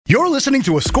You're listening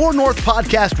to a Score North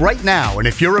podcast right now, and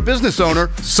if you're a business owner,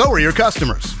 so are your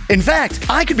customers. In fact,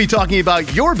 I could be talking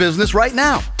about your business right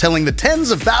now, telling the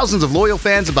tens of thousands of loyal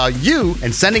fans about you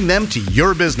and sending them to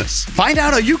your business. Find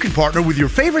out how you can partner with your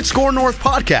favorite Score North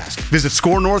podcast. Visit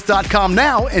scorenorth.com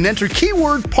now and enter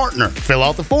keyword partner. Fill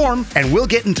out the form, and we'll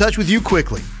get in touch with you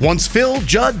quickly. Once Phil,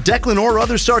 Judd, Declan, or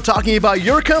others start talking about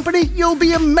your company, you'll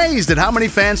be amazed at how many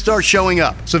fans start showing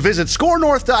up. So visit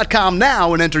scorenorth.com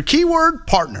now and enter keyword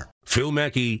partner. Phil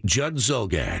Mackey, Judd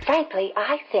Zulgad. Frankly,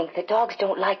 I think that dogs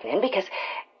don't like men because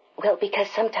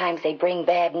sometimes they bring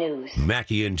bad news.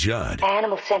 Mackey and Judd.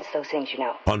 Animals sense those things, you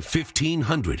know. On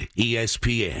 1500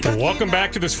 ESPN. Welcome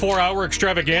back to this 4-hour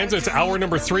extravaganza. It's hour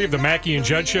number 3 of the Mackey and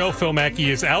Judd Show. Phil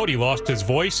Mackey is out. He lost his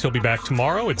voice. He'll be back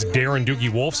tomorrow. It's Darren Doogie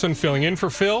Wolfson filling in for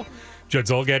Phil. Judd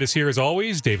Zulgad is here as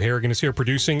always. Dave Harrigan is here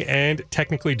producing and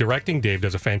technically directing. Dave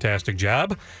does a fantastic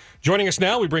job. Joining us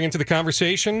now, we bring into the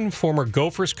conversation former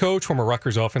Gophers coach, former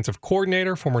Rutgers offensive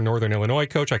coordinator, former Northern Illinois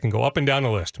coach. I can go up and down the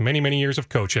list. Many, many years of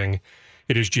coaching.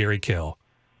 It is Jerry Kill.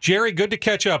 Jerry, good to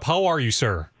catch up. How are you,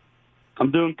 sir?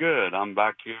 I'm doing good. I'm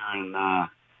back here, and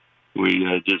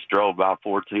we just drove about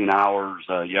 14 hours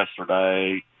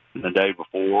yesterday and the day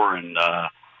before, and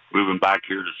moving back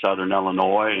here to Southern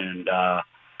Illinois, and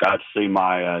got to see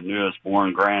my newest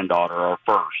born granddaughter, our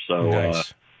first. So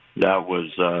nice. That was,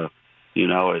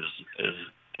 as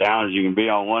down as you can be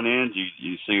on one end,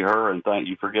 you see her and think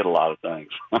you forget a lot of things.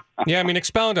 Yeah, I mean,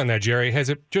 expound on that, Jerry. Has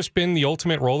it just been the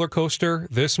ultimate roller coaster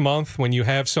this month when you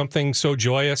have something so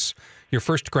joyous, your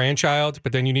first grandchild,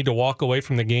 but then you need to walk away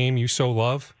from the game you so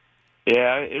love?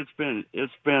 Yeah, it's been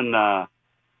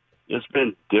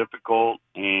difficult,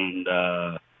 and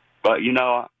but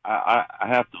I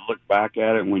have to look back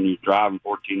at it. When you're driving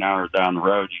 14 hours down the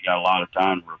road, you got a lot of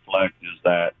time to reflect. Is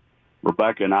that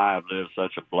Rebecca and I have lived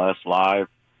such a blessed life.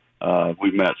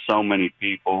 We've met so many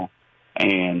people,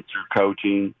 and through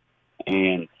coaching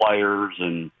and players,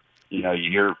 and you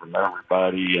hear from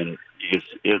everybody, and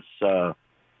it's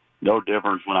no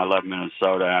difference when I left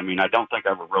Minnesota. I mean, I don't think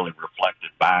I ever really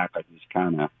reflected back. I just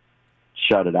kind of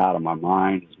shut it out of my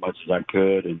mind as much as I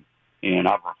could, and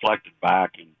I've reflected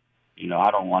back, and I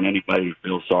don't want anybody to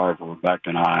feel sorry for Rebecca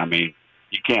and I. I mean,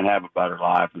 you can't have a better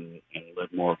life and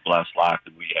live more blessed life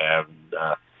than we have. And,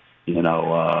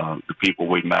 the people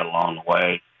we met along the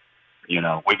way,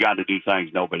 we got to do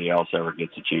things nobody else ever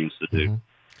gets a chance to do. Mm-hmm.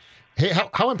 Hey,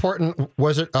 how important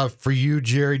was it for you,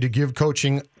 Jerry, to give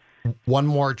coaching one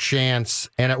more chance?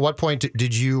 And at what point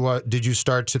did you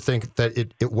start to think that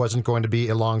it wasn't going to be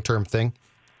a long-term thing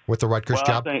with the Rutgers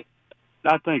job?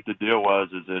 I think the deal was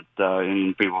that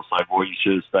and people say, "Well, you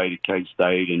should have stayed at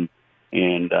K-State,"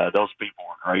 and those people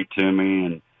were great to me,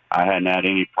 and I hadn't had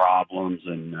any problems,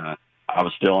 and I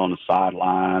was still on the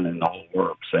sideline and the whole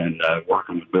works, and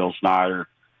working with Bill Snyder,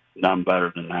 none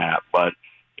better than that. But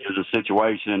it was a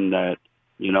situation that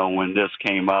when this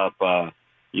came up, it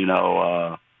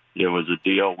was a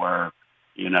deal where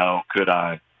could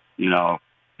I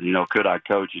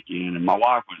coach again? And my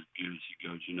wife was good. She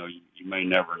goes, you may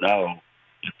never know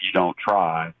if you don't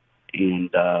try.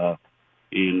 And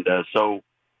so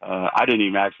I didn't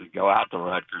even actually go out to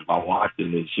Rutgers. My wife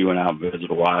did it. She went out and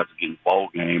visited a wife in the bowl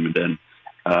game, and then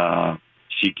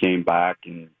she came back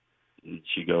and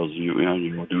she goes,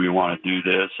 do we want to do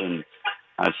this? And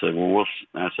I said,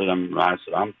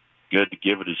 I'm good to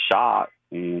give it a shot.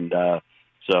 And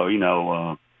so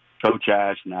Coach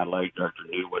Ash and that athletic director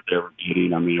knew what they were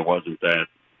getting. I mean, it wasn't that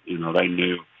they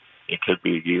knew it could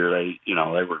be a year.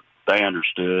 They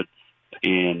understood,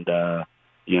 and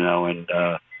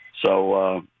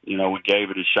so we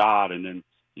gave it a shot. And then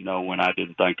when I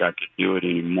didn't think I could do it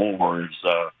anymore,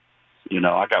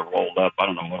 I got rolled up. I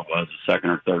don't know what it was, the second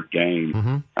or third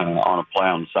game on a play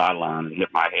on the sideline and hit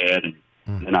my head,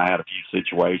 and then I had a few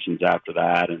situations after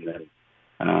that, and then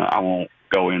I won't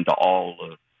go into all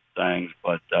the things,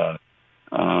 but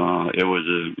it was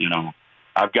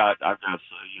I've got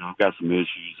some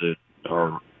issues that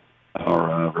are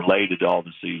related to all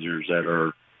the seizures that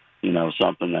are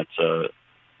something that's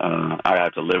I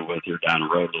have to live with here down the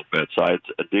road a little bit. So it's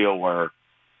a deal where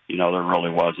there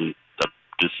really wasn't a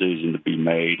decision to be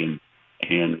made, and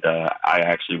I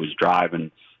actually was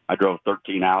driving. I drove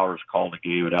 13 hours, called a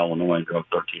game at Illinois, and drove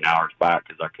 13 hours back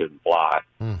because I couldn't fly.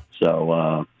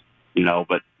 So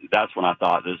but that's when I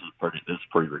thought this is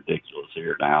pretty ridiculous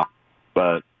here now.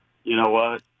 But you know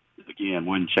what? Again,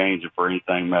 wouldn't change it for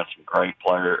anything. Met some great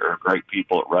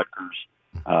people at Rutgers.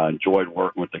 Enjoyed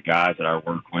working with the guys that I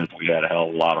worked with. We had a hell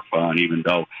of a lot of fun, even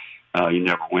though you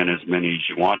never win as many as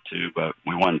you want to. But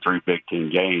we won 3 Big Ten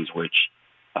games, which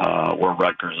where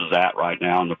Rutgers is at right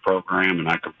now in the program, and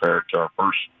I compare it to our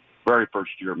first very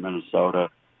first year in Minnesota,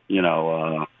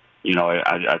 I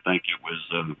think it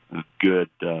was a good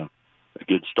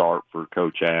start for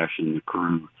Coach Ash and the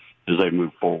crew as they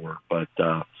move forward. But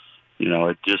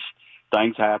it just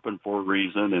things happen for a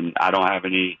reason, and I don't have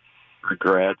any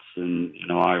regrets, and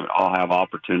I'll have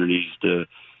opportunities to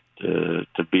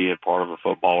be a part of a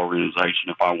football organization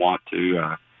if I want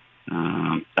to.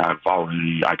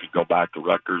 I could go back to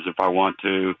Rutgers if I want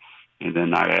to, and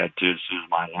then I had to, as soon as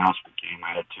my announcement came,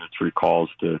 I had 2 or 3 calls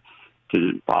to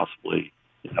possibly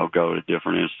go to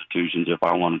different institutions if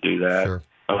I want to do that. Sure.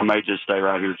 I may just stay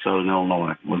right here in Southern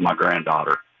Illinois with my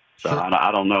granddaughter. So Sure.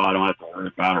 I don't know. I don't have to worry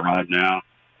about it right now,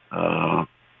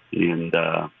 and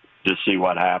just see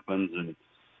what happens.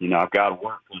 And I've got to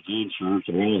work with the insurance,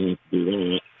 so I don't have to do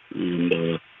that.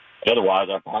 And otherwise,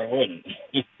 I probably wouldn't.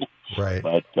 Right.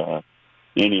 But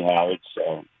anyhow,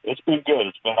 it's been good.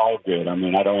 It's been all good. I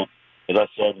mean, as I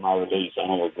said in my release, I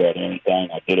don't regret anything.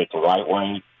 I did it the right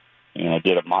way, and I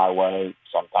did it my way.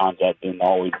 Sometimes that didn't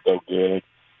always go good.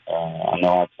 I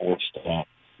know I forced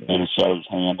Minnesota's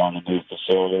hand on the new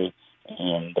facility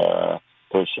and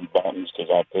pushed some buttons because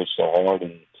I pushed so hard,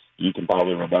 and you can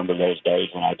probably remember those days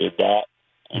when I did that.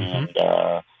 Mm-hmm.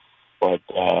 And but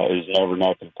it was never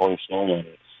nothing personal,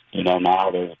 and now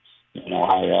that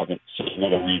I haven't seen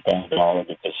it or anything at all.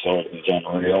 The facility's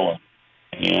unreal,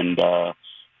 and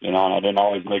and I didn't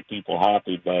always make people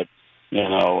happy, but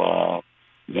there's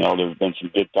been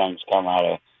some good things come out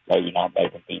of maybe not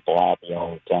making people happy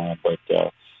all the time. But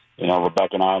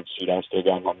Rebecca and I still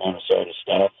got my Minnesota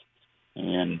stuff,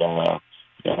 and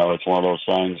it's one of those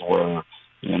things where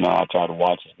I try to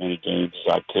watch as many games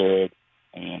as I could,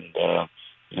 and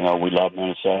we love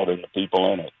Minnesota and the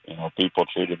people in it. People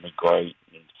treated me great.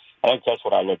 And I think that's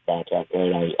what I look back at.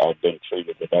 I've been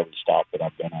treated at every stop that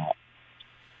I've been at.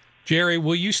 Jerry,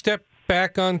 will you step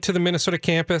back onto the Minnesota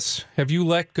campus? Have you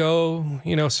let go,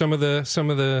 some of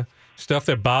the stuff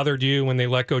that bothered you when they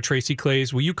let go Tracy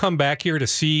Claeys? Will you come back here to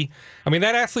see? I mean,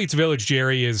 that Athletes Village,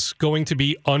 Jerry, is going to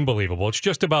be unbelievable. It's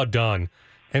just about done.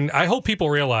 And I hope people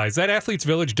realize that Athletes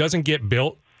Village doesn't get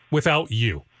built without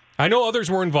you. I know others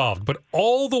were involved, but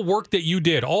all the work that you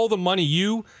did, all the money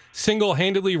you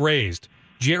single-handedly raised,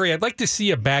 Jerry, I'd like to see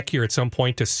you back here at some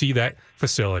point to see that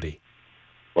facility.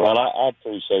 Well, I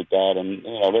appreciate that. And,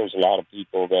 there's a lot of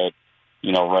people that,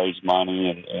 raised money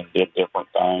and did different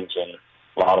things. And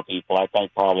a lot of people, I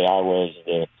think probably I was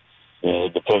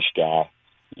the push guy,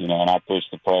 and I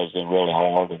pushed the president really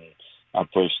hard. And I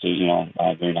pushed it,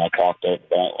 I talked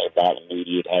about the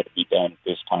media. It had to be done at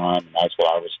this time. And that's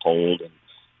what I was told.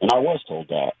 And I was told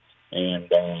that. And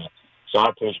so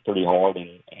I pushed pretty hard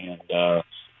and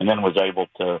then was able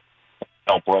to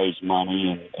help raise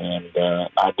money. And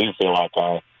I do feel like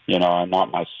I'm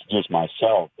not just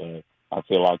myself, but I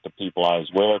feel like the people I was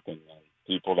with and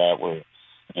people that were,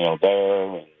 there.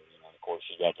 And, of course,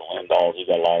 you got the Lindahls, you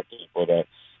got a lot of people that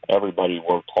everybody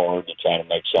worked hard to try to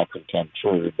make something come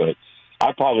true. But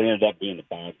I probably ended up being the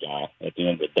bad guy at the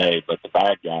end of the day. But the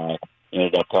bad guy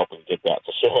ended up helping get that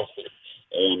facility.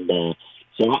 And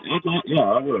so,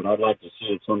 I would. I'd like to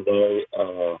see it someday.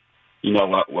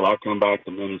 Will I come back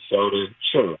to Minnesota?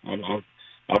 Sure.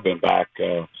 I've been back,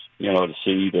 to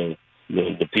see the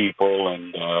people,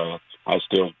 and I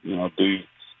still, do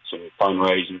some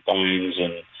fundraising things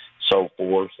and so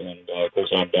forth. And, of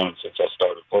course, I've done it since I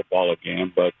started football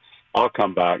again. But I'll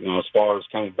come back. As far as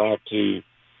coming back to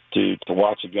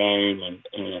watch a game and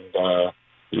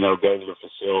go to the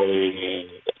facility and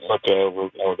look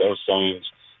over those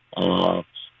things. I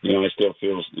still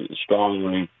feel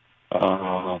strongly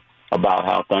about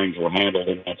how things were handled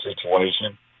in that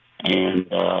situation, and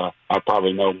I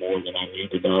probably know more than I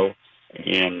need to know.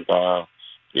 And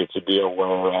it's a deal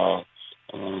where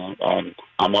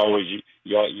I'm always,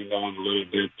 I'm a little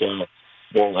bit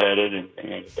bullheaded, and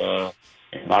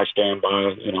I stand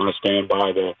by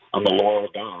I'm the loyal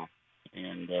guy.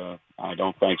 And I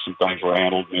don't think some things were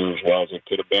handled near as well as it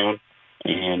could have been.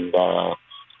 And,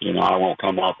 I won't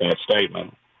come off that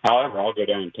statement. However, I'll go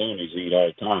down to Tony's eat all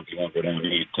the time if you want to go down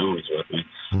and eat Tony's with me.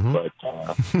 Mm-hmm.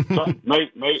 But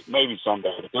maybe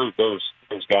someday.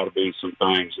 There's got to be some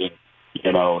things and,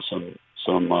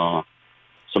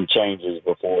 some changes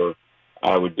before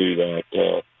I would do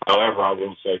that. However, I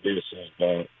will say this is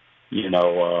that,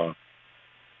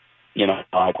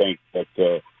 I think that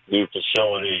the new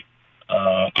facility,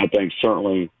 I think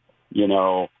certainly,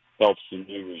 helps the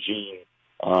new regime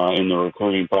in the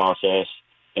recruiting process.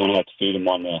 Don't have to feed them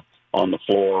on the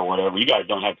floor or whatever. You guys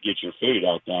don't have to get your food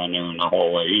out down there in the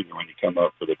hallway either when you come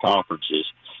up for the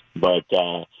conferences. But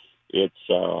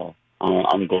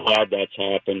I'm glad that's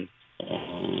happened.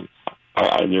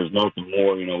 there's nothing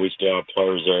more. We still have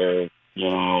players there,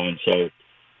 and so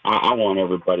I want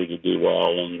everybody to do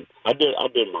well, and I did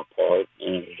my part,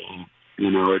 and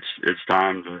it's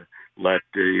time to let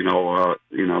this is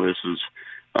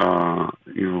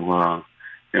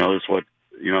this is what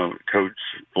Coach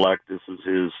Fleck, this is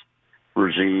his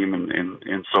regime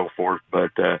and so forth,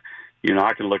 but I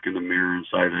can look in the mirror and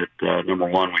say that number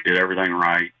one, we did everything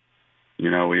right. We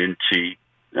didn't cheat.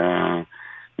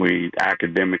 We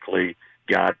academically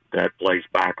got that place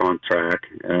back on track,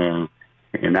 and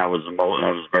that was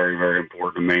very, very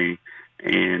important to me.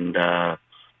 And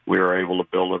we were able to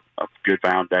build a good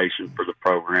foundation for the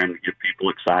program to get people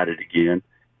excited again.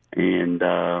 And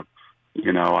I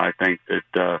think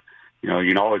that you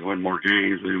can always win more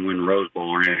games. We didn't win the Rose Bowl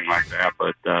or anything like that,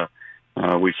 but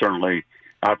we certainly,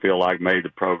 I feel like, made the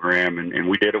program, and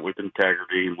we did it with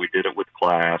integrity, and we did it with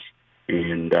class.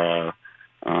 And I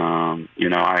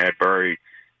had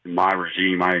in my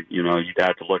regime, you'd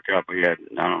have to look up. We had,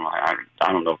 I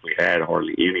don't know if we had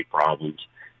hardly any problems.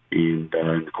 And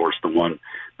of course, the one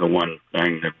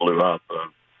thing that blew up,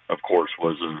 of course,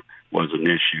 was an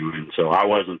issue. And so I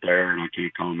wasn't there, and I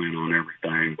can't comment on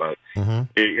everything. But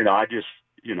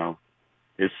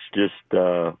it's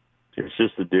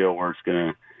just a deal where it's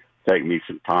going to take me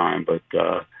some time. But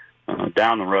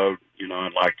down the road,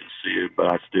 I'd like to see it,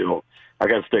 but I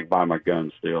got to stick by my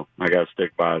guns still. I got to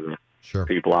stick by the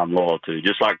people I'm loyal to.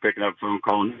 Just like picking up the phone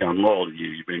calling you, I'm loyal to you.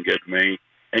 You've been good to me,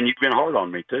 and you've been hard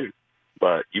on me too.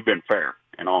 But you've been fair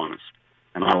and honest,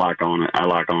 and I like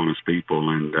honest people,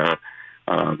 and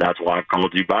that's why I've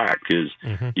called you back, because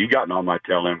you've gotten on my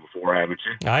tail end before, haven't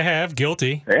you? I have.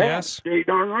 Guilty. Yeah, yes. You're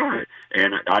darn right.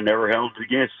 And I never held it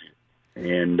against you,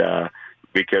 and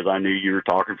because I knew you were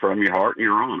talking from your heart and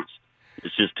you're honest.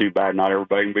 It's just too bad not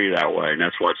everybody can be that way, and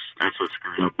that's what's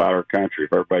screwing up about our country.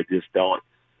 If everybody just tell it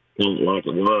like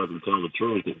it was and tell the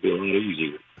truth, it'd be a lot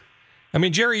easier. I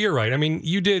mean, Jerry, you're right. I mean,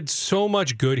 you did so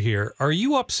much good here. Are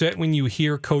you upset when you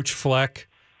hear Coach Fleck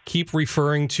keep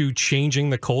referring to changing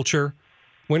the culture,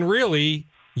 when really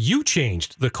you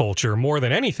changed the culture more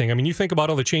than anything? I mean, you think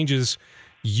about all the changes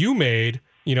you made,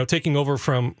 taking over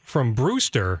from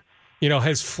Brewster.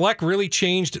 Has Fleck really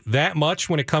changed that much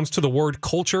when it comes to the word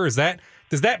culture? Does that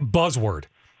buzzword?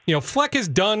 Fleck has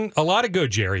done a lot of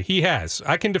good, Jerry. He has.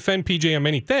 I can defend PJ on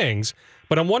many things,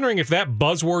 but I'm wondering if that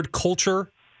buzzword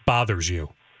culture bothers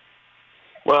you.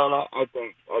 Well, I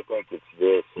think it's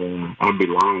this, and I'd be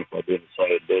lying if I didn't say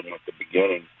it didn't at the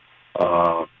beginning.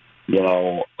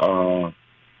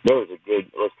 There was a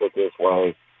good, let's put it this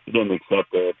way, he didn't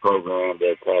accept a program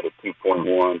that had a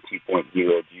 2.1, 2.0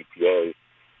 GPA.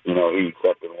 He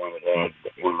accepted one that had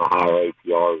one of the higher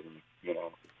APRs,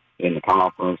 in the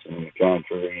conference and in the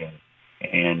country,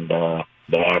 and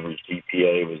the average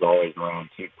GPA was always around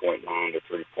 2.9 to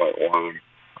 3.1.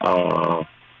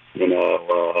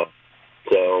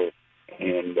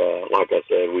 Like I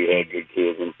said, we had good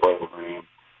kids in the program.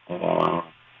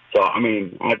 So I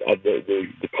mean,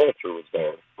 the culture was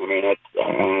there. I mean,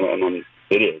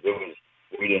 it is. It was.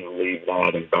 We didn't leave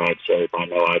that in bad shape. I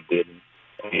know I didn't.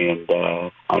 And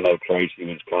I know Tracy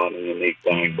was kind of a unique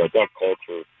thing, but that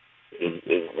culture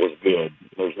was good.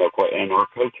 There's no question. And our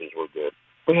coaches were good.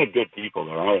 We had good people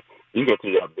there. You can go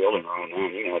through that building right now,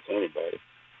 and you can ask anybody.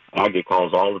 I get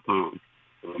calls all the time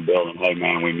from the building, hey,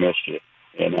 man, we missed you,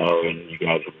 and you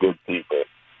guys are good people.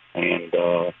 And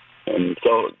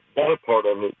so that part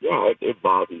of it, yeah, it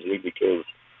bothers me because,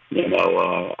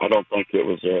 I don't think it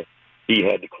was he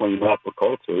had to clean up the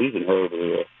culture. He's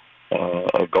inherited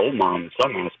a gold mine in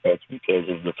some aspects because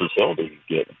of the facility he's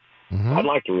getting. I'd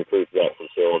like to recruit that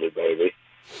facility, baby.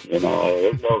 There's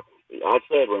no. I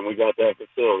said when we got that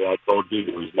facility, I told you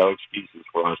there was no excuses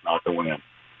for us not to win.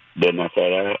 Didn't I say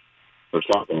that, or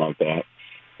something like that?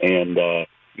 And that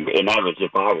was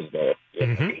if I was there.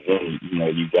 Then,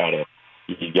 you gotta.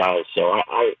 So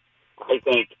I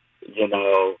think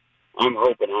I'm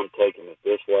hoping I'm taking it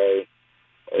this way.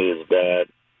 Is that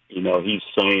he's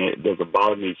saying it doesn't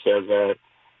bother me. He says that.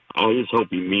 I just hope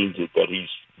he means it, that he's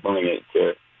bringing it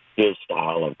to his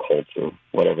style of culture,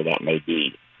 whatever that may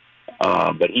be.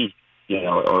 But he,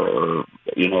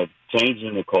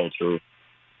 changing the culture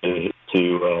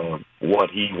to what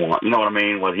he wants. You know what I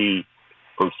mean? What he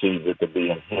perceives it to be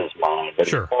in his mind. But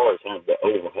sure. As far as having to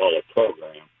overhaul a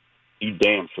program, he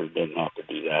damn sure didn't have to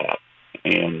do that.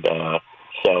 And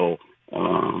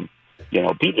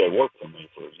PJ worked for me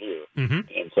for a year.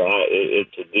 And so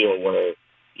it's a deal where,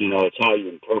 it's how you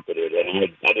interpret it. And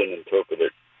I didn't interpret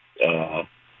it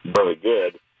very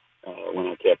good when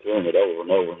I kept hearing it over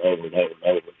and over and over and over and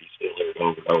over. He still heard it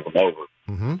over and over and over.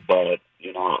 But,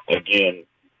 again,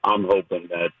 I'm hoping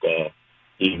that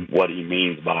what he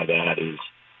means by that is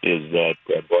that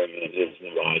bringing in his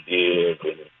new ideas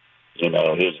and,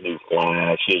 his new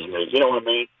flash, his new, you know what I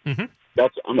mean? Mm-hmm.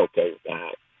 I'm okay with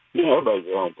that. Everybody's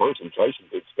their own person. Tracy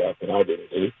did stuff that I didn't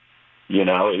do.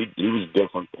 He was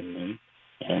different than me,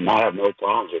 and I have no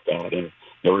problems with that. And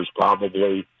there was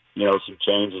probably, some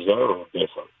changes there that were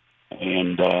different.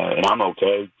 And I'm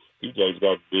okay. PJ's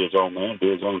got to be his own man,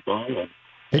 do his own thing.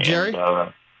 Hey, Jerry?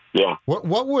 Yeah.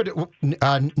 What would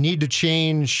need to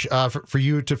change for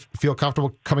you to feel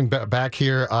comfortable coming back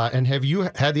here? And have you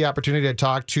had the opportunity to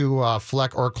talk to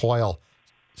Fleck or Coyle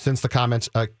since the comments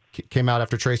came out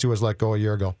after Tracy was let go a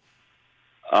year ago?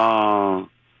 I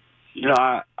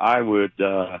would.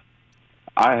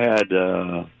 I had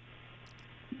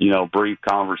brief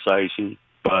conversation,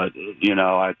 but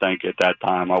I think at that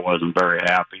time I wasn't very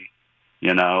happy.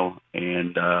 And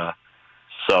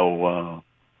so.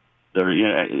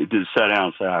 To sit down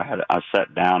and say I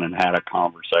sat down and had a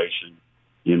conversation,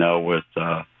 with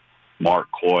Mark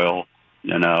Coyle.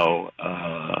 He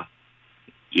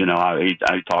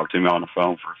talked to me on the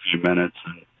phone for a few minutes,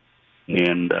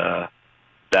 and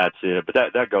that's it. But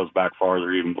that goes back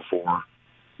farther, even before,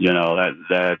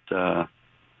 that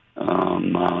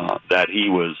he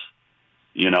was,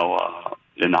 in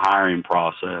the hiring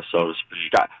process, so to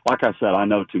speak. Like I said, I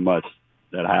know too much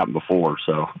that happened before,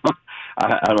 so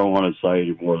I don't want to say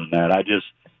any more than that.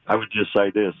 I would just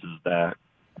say this is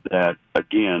that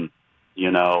again,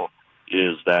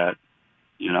 is that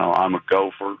I'm a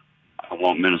Gopher. I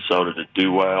want Minnesota to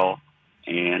do well,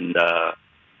 and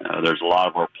there's a lot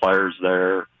of our players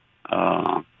there.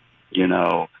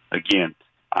 Again,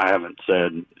 I haven't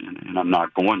said, and I'm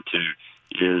not going to,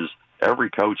 is every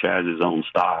coach has his own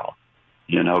style.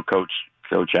 Coach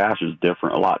Ash is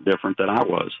different, a lot different than I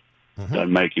was.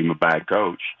 Doesn't make him a bad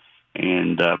coach.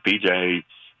 And PJ,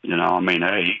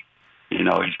 hey,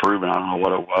 he's proven. I don't know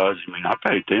what it was. I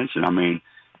paid attention. They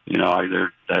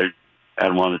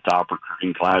had one of the top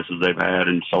recruiting classes they've had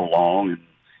in so long,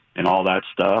 and all that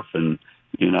stuff. And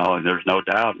there's no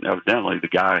doubt. Evidently, the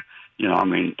guy,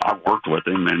 I worked with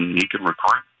him, and he can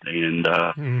recruit and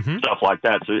stuff like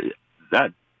that. So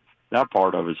that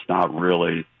part of it's not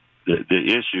really the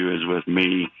issue. Is with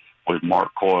me with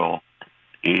Mark Coyle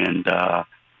and the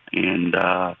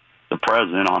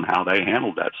president on how they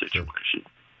handled that situation,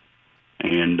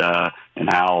 and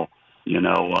how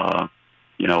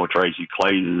Tracy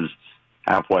Clayton's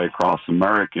halfway across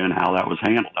America and how that was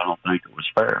handled. I don't think it was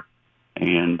fair,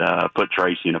 and put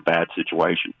Tracy in a bad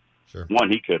situation. Sure. One,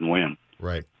 he couldn't win.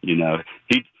 Right.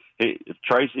 If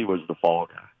Tracy was the fall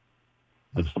guy.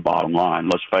 That's the bottom line.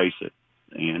 Let's face it.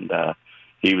 And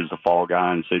he was the fall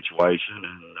guy in the situation,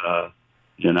 and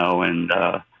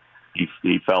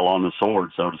he fell on the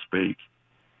sword, so to speak.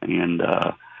 And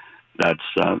that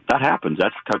happens.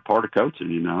 That's part of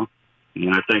coaching,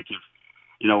 And I think if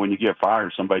when you get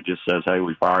fired, somebody just says, "Hey,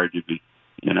 we fired you,"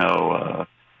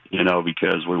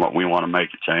 because we want to make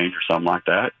a change or something like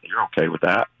that. You're okay with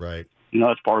that, right?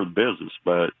 That's part of the business.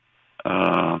 But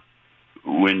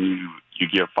when you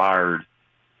get fired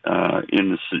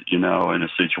in a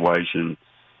situation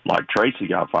like Tracy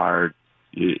got fired,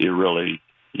 it really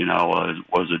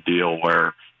was a deal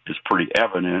where it's pretty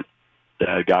evident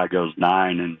that a guy goes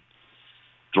 9-3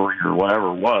 or whatever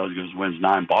it was, wins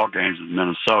 9 ball games in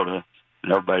Minnesota,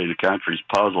 and everybody in the country's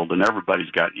puzzled, and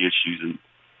everybody's got issues.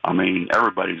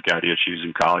 Everybody's got issues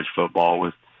in college football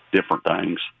with different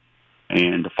things.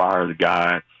 And to fire the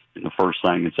guy in the first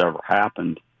thing that's ever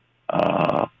happened,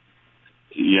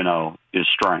 is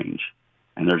strange.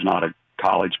 And there's not a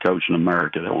college coach in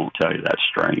America that won't tell you that's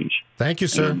strange. Thank you,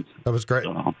 sir. That was great.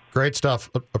 Great stuff.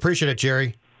 Appreciate it,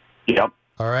 Jerry. Yep.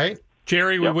 All right.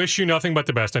 Jerry, we wish you nothing but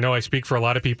the best. I know I speak for a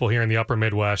lot of people here in the upper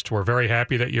Midwest. We're very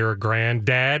happy that you're a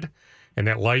granddad and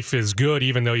that life is good,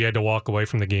 even though you had to walk away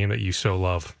from the game that you so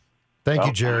love. Thank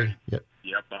you, Jerry. Yep,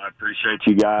 I appreciate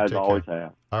you guys. Always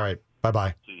have. All right.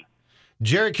 Bye-bye. See you.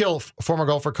 Jerry Kill, former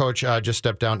Gopher coach, just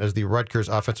stepped down as the Rutgers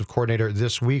offensive coordinator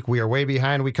this week. We are way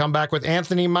behind. We come back with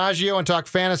Anthony Maggio and talk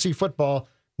fantasy football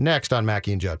next on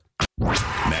Mackey and Judd.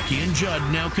 Mackey and Judd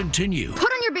now continue.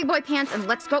 Put on your big boy pants and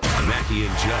let's go. On Mackey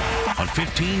and Judd on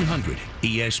 1500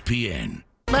 ESPN.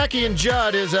 Mackey and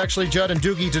Judd is actually Judd and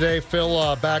Doogie today.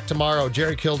 Phil back tomorrow.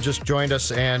 Jerry Kill just joined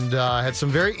us and had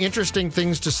some very interesting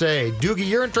things to say. Doogie,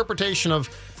 your interpretation of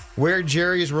where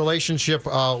Jerry's relationship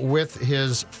with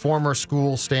his former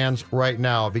school stands right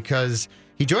now, because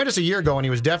he joined us a year ago and he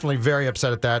was definitely very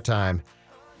upset at that time.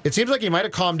 It seems like he might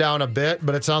have calmed down a bit,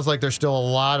 but it sounds like there's still a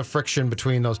lot of friction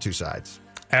between those two sides.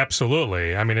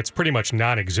 Absolutely. It's pretty much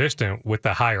non-existent with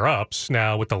the higher-ups.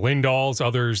 Now, with the Lindahls,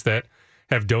 others that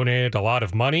have donated a lot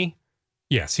of money,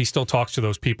 Yes, he still talks to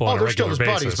those people on a they're still regular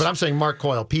his basis. buddies, but I'm saying Mark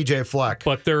Coyle, PJ Fleck.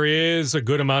 But there is a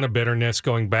good amount of bitterness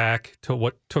going back to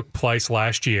what took place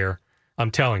last year. I'm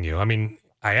telling you. I mean,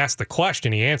 I asked the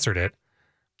question, he answered it.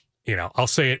 I'll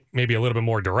say it maybe a little bit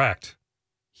more direct.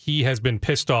 He has been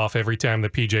pissed off every time the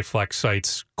PJ Fleck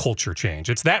cites culture change.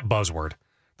 It's that buzzword,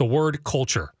 the word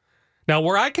culture. Now,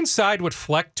 where I can side with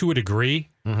Fleck to a degree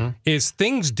is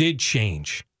things did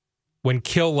change when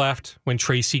Kill left, when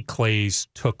Tracy Claeys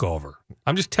took over.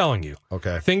 I'm just telling you.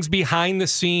 Okay. Things behind the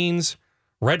scenes,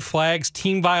 red flags,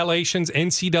 team violations,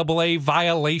 NCAA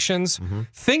violations.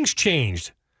 Things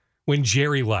changed when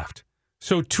Jerry left.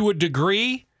 So to a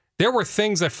degree, there were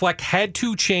things that Fleck had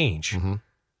to change.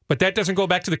 But that doesn't go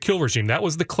back to the Kill regime. That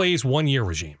was the Claeys 1-year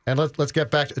regime. And let's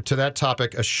get back to that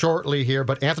topic shortly here.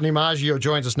 But Anthony Maggio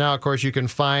joins us now. Of course, you can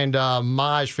find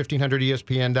Maj,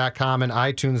 1500ESPN.com, and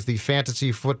iTunes, the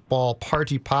Fantasy Football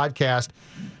Party podcast.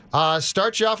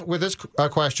 Start you off with this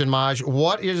question, Maj.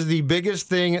 What is the biggest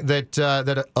thing that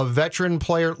a veteran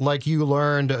player like you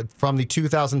learned from the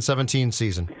 2017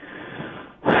 season?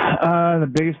 The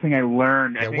biggest thing I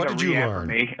learned, I think what did you learn?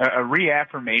 A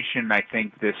reaffirmation, I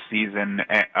think, this season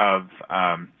of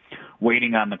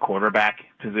waiting on the quarterback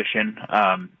position.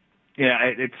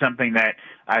 It's something that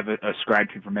I've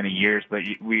ascribed to for many years, but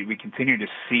we continue to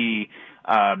see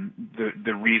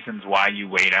the reasons why you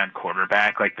wait on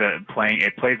quarterback. Like it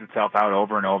plays itself out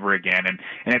over and over again, and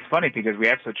it's funny because we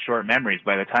have such short memories.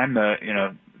 By the time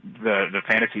the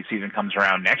fantasy season comes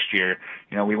around next year,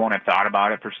 we won't have thought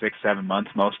about it for 6-7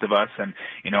 months, most of us, and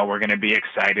we're going to be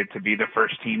excited to be the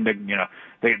first team to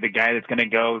the guy that's going to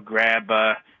go grab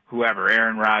whoever,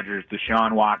 Aaron Rodgers,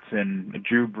 Deshaun Watson,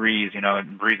 Drew Brees.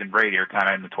 Brees and Brady are kind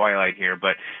of in the twilight here,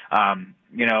 but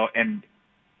and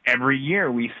every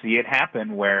year we see it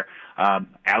happen where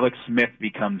Alex Smith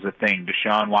becomes a thing,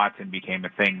 Deshaun Watson became a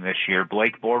thing this year,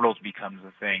 Blake Bortles becomes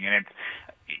a thing, and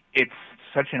it's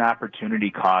such an opportunity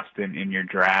cost in your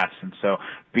drafts. And so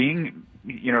being,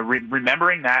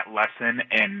 remembering that lesson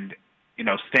and,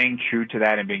 staying true to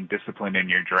that and being disciplined in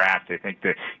your draft, I think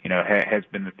that, has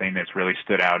been the thing that's really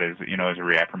stood out as a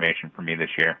reaffirmation for me this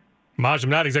year. Maj, I'm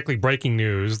not exactly breaking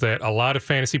news that a lot of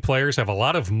fantasy players have a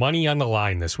lot of money on the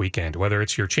line this weekend, whether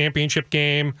it's your championship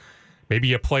game, maybe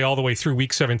you play all the way through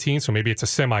week 17, so maybe it's a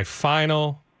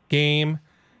semifinal game,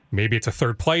 maybe it's a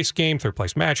third place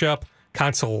matchup,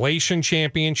 consolation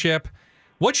championship.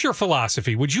 What's your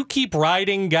philosophy? Would you keep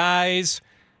riding guys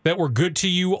that were good to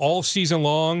you all season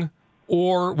long,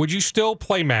 or would you still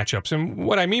play matchups? And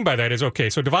what I mean by that is, so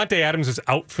Davante Adams is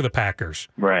out for the Packers.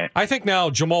 Right. I think now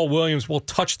Jamal Williams will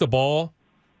touch the ball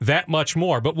that much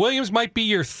more, but Williams might be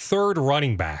your third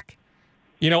running back.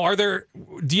 Do you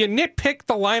nitpick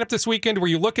the lineup this weekend where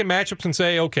you look at matchups and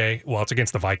say, okay, well, it's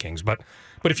against the Vikings, but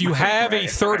if you have a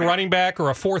third running back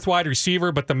or a fourth wide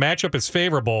receiver, but the matchup is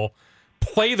favorable,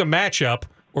 play the matchup,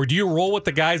 or do you roll with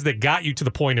the guys that got you to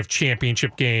the point of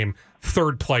championship game,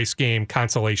 third place game,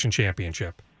 consolation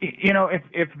championship?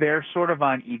 If they're sort of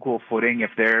on equal footing, if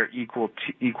they're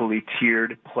equally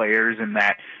tiered players in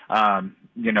that,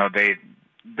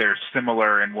 they're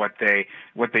similar in what they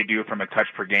do from a touch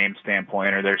per game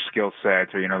standpoint or their skill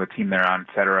sets or the team they're on,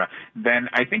 et cetera, then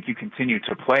I think you continue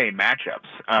to play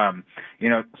matchups.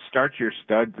 Start your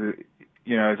studs,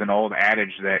 is an old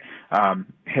adage that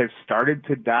has started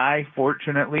to die,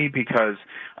 fortunately, because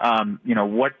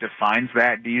what defines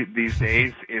that these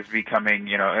days is becoming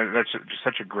that's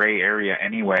such a gray area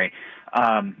anyway.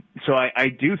 So I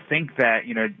do think that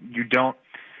you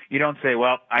don't say,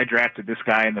 well, I drafted this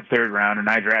guy in the third round and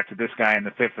I drafted this guy in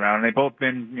the fifth round, and they've both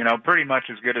been, pretty much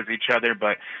as good as each other,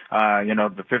 but,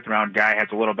 the fifth round guy has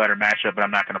a little better matchup, but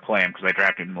I'm not going to play him because I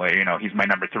drafted him later. He's my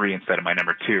number 3 instead of my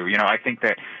number 2. I think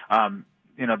that,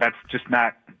 that's just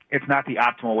it's not the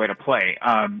optimal way to play.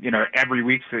 Every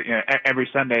week, every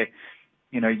Sunday,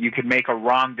 you could make a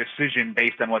wrong decision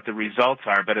based on what the results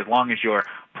are, but as long as your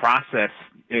process,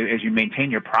 as you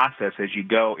maintain your process as you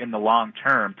go in the long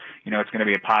term, it's going to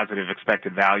be a positive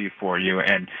expected value for you,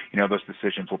 and those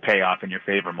decisions will pay off in your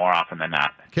favor more often than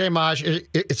not. Okay, Maj,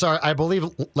 it's our, I believe,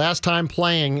 last time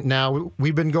playing. Now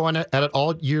we've been going at it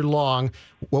all year long.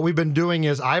 What we've been doing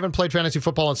is I haven't played fantasy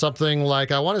football in something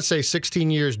like, I want to say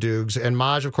 16 years, Dukes, and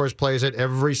Maj, of course, plays it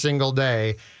every single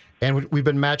day. And we've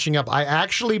been matching up. I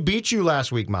actually beat you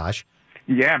last week, Maj.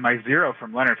 Yeah, my 0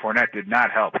 from Leonard Fournette did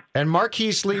not help. And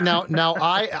Marquise Lee. Now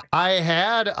I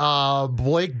had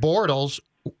Blake Bortles,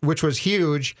 which was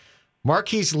huge.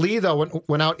 Marquise Lee, though,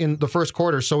 went out in the first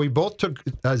quarter, so we both took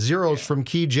zeros from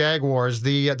key Jaguars.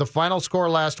 The final score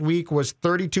last week was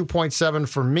 32.7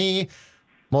 for me.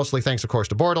 mostly thanks, of course,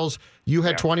 to Bortles. You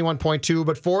had 21.2,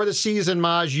 but for the season,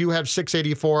 Maj, you have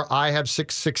 684. I have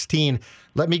 616.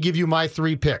 Let me give you my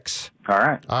 3 picks. All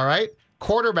right.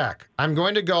 Quarterback, I'm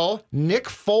going to go Nick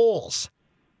Foles.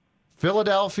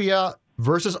 Philadelphia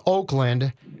versus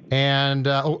Oakland, and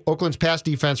Oakland's pass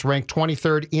defense ranked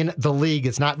 23rd in the league.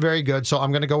 It's not very good, so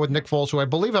I'm going to go with Nick Foles, who I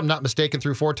believe I'm not mistaken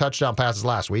threw 4 touchdown passes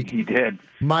last week. He did.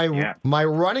 My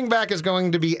running back is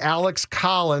going to be Alex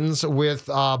Collins with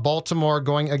Baltimore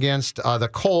going against the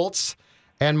Colts.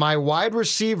 And my wide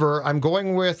receiver, I'm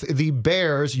going with the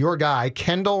Bears, your guy,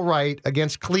 Kendall Wright,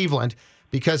 against Cleveland,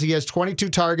 because he has 22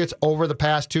 targets over the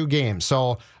past 2 games.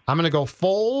 So I'm going to go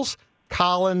Foles,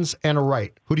 Collins, and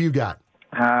Wright. Who do you got?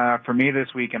 For me this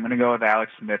week, I'm going to go with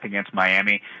Alex Smith against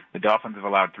Miami. The Dolphins have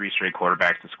allowed 3 straight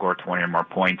quarterbacks to score 20 or more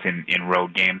points in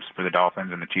road games for the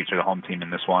Dolphins, and the Chiefs are the home team in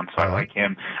this one, so I like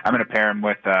him. I'm going to pair him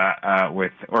with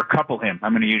or couple him.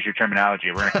 I'm going to use your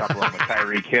terminology. We're going to couple him with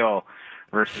Tyreek Hill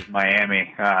versus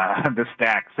Miami. The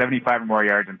stack, 75 or more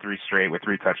yards in 3 straight with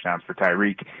 3 touchdowns for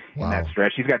Tyreek in that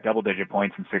stretch. He's got double-digit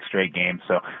points in 6 straight games,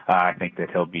 so I think that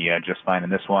he'll be just fine in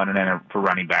this one. And then for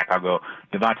running back, I'll go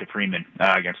Devonta Freeman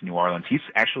against New Orleans. He's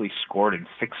actually scored in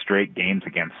 6 straight games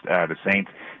against the Saints.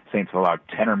 Saints have allowed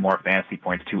 10 or more fantasy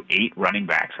points to 8 running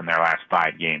backs in their last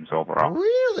 5 games overall.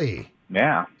 Really?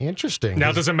 Yeah. Interesting.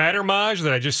 Now, does it matter, Maj,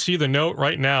 that I just see the note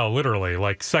right now, literally,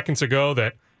 like seconds ago,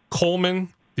 that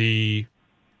Coleman, the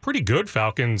pretty good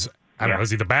Falcons, I don't know, is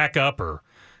he the backup or,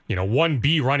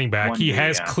 1B running back? He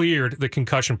has cleared the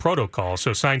concussion protocol,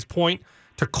 so signs point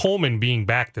to Coleman being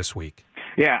back this week.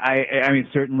 Yeah, I mean,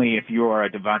 certainly if you are a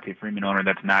Devonta Freeman owner,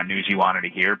 that's not news you wanted to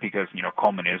hear because,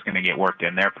 Coleman is going to get worked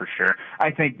in there for sure.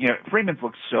 I think, Freeman's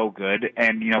looked so good,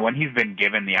 and, when he's been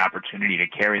given the opportunity to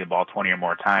carry the ball 20 or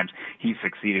more times, he's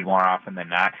succeeded more often than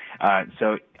not.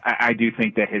 So I do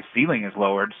think that his ceiling is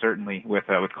lowered, certainly with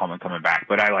Coleman coming back,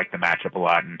 but I like the matchup a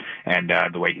lot and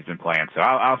the way he's been playing. So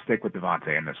I'll stick with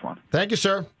Devonta in this one. Thank you,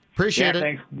 sir. Appreciate it.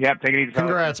 Thanks. Yep, take it easy.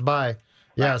 Congrats. Bye.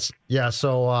 Yes, yeah.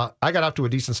 So I got off to a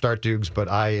decent start, Dukes, but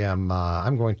I'm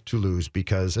going to lose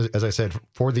because, as I said,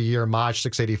 for the year, Maj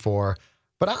 684,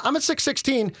 but I'm at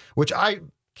 616, which I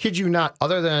kid you not,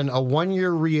 other than a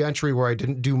 1-year re-entry where I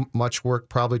didn't do much work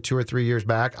probably 2 or 3 years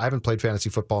back, I haven't played fantasy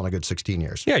football in a good 16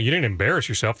 years. Yeah, you didn't embarrass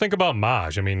yourself. Think about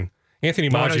Maj. I mean, Anthony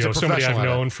Maggio, somebody I've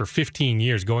known for 15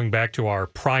 years, going back to our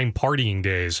prime partying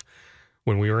days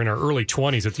when we were in our early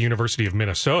 20s at the University of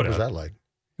Minnesota. What was that like?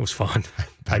 It was fun.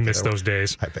 I miss those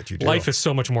days. I bet you do. Life is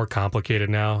so much more complicated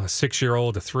now. A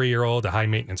 6-year-old, a 3-year-old, a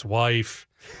high-maintenance wife.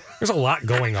 There's a lot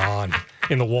going on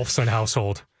in the Wolfson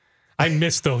household. I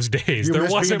miss those days. There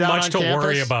wasn't much to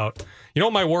worry about. You know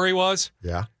what my worry was?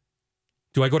 Yeah.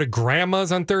 Do I go to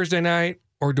Grandma's on Thursday night,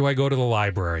 or do I go to the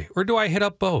library? Or do I hit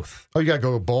up both? Oh, you got to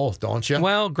go with both, don't you?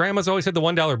 Well, Grandma's always had the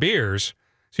 $1 beers,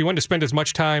 so you wanted to spend as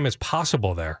much time as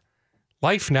possible there.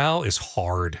 Life now is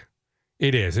hard.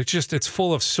 It is. It's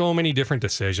full of so many different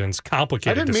decisions,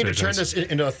 complicated decisions. I didn't mean to turn this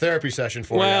into a therapy session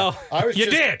for you. Well, you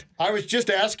did. I was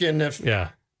just asking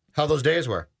how those days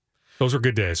were. Those were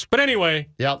good days. But anyway,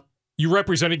 you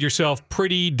represented yourself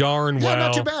pretty darn well. Yeah,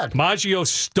 not too bad. Maggio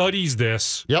studies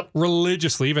this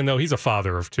religiously, even though he's a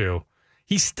father of 2.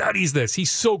 He studies this. He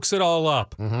soaks it all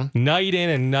up, night in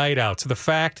and night out. So the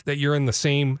fact that you're in the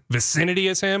same vicinity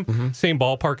as him, same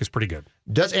ballpark, is pretty good.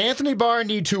 Does Anthony Barr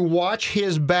need to watch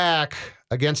his back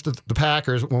against the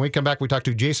Packers? When we come back, we talk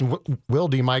to Jason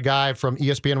Wilde, my guy from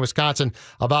ESPN Wisconsin,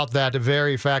 about that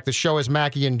very fact. The show is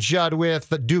Mackey and Judd with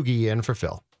Doogie in for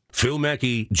Phil. Phil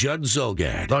Mackey, Judd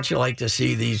Zulgad. Don't you like to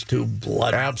see these two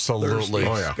Absolutely.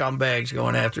 scumbags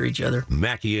going after each other?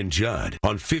 Mackey and Judd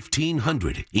on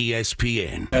 1500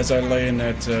 ESPN. As I lay in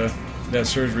that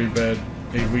surgery bed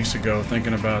 8 weeks ago,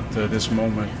 thinking about this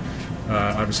moment,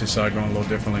 obviously saw it going a little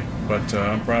differently. But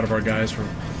I'm proud of our guys for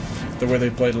the way they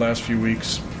played the last few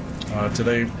weeks.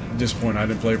 Today, disappointed I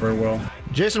didn't play very well.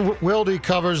 Jason Wilde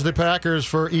covers the Packers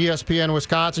for ESPN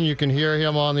Wisconsin. You can hear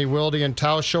him on the Wilde and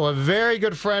Tausch show. A very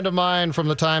good friend of mine from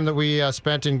the time that we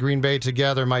spent in Green Bay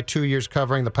together, my 2 years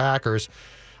covering the Packers.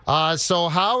 So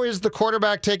how is the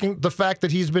quarterback taking the fact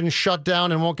that he's been shut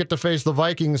down and won't get to face the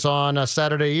Vikings on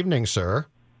Saturday evening, sir?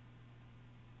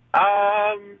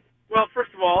 Well,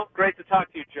 first of all, great to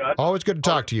talk to you, Judd. Always good to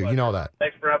talk to you. You know that.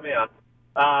 Thanks for having me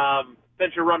on.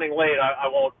 Since you're running late,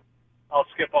 I'll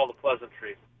skip all the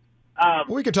pleasantries.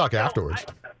 We can talk afterwards.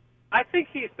 I think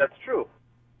that's true.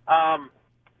 I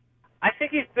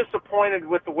think he's disappointed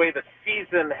with the way the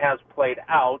season has played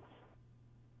out.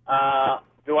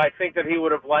 Do I think that he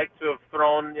would have liked to have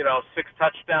thrown, 6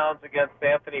 touchdowns against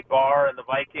Anthony Barr and the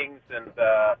Vikings and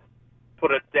put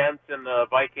a dent in the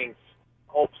Vikings'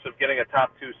 hopes of getting a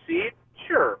top 2 seed?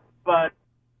 Sure, but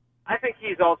I think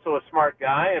he's also a smart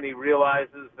guy, and he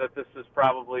realizes that this is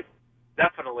probably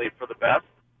definitely for the best.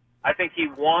 I think he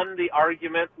won the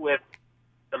argument with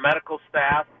the medical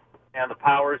staff and the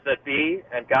powers that be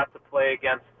and got to play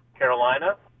against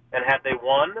Carolina. And had they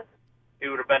won, he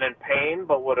would have been in pain,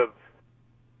 but would have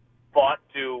fought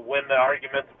to win the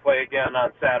argument to play again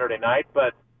on Saturday night.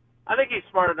 But I think he's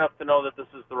smart enough to know that this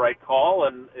is the right call,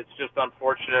 and it's just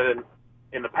unfortunate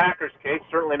in the Packers' case,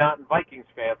 certainly not in Vikings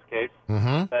fans' case,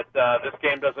 that this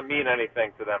game doesn't mean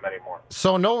anything to them anymore.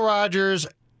 So no Rodgers.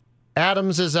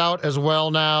 Adams is out as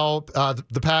well now.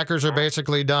 The Packers are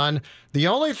basically done. The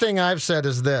only thing I've said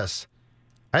is this.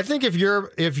 I think if you're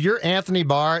Anthony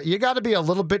Barr, you got to be a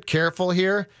little bit careful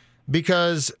here,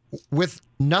 because with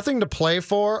nothing to play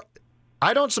for,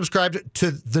 I don't subscribe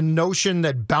to the notion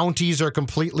that bounties are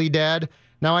completely dead.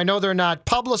 Now, I know they're not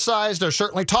publicized. They're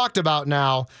certainly talked about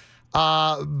now.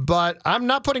 But I'm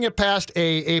not putting it past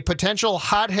a potential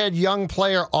hothead young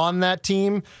player on that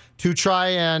team to try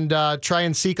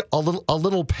and seek a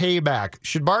little payback.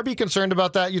 Should Barr be concerned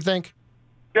about that, you think?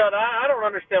 Judd, I don't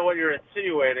understand what you're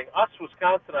insinuating. Us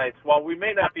Wisconsinites, while we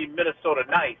may not be Minnesota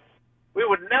nice, we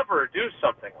would never do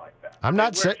something like that. I'm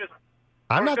not saying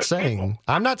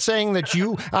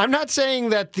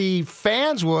that the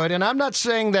fans would, and I'm not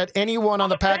saying that anyone on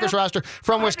the Packers roster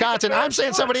from Wisconsin. I'm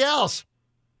saying somebody else.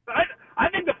 I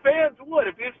think the fans would.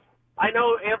 I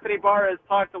know Anthony Barr has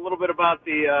talked a little bit about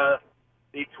the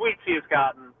tweets he has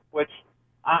gotten, which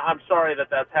I'm sorry that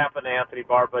that's happened to Anthony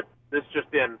Barr, but this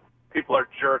just in, people are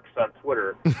jerks on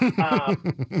Twitter.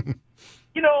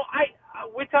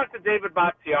 We talked to David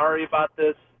Bakhtiari about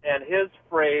this, and his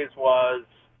phrase was,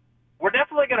 we're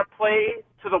definitely going to play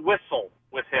to the whistle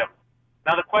with him.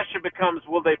 Now the question becomes,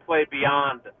 will they play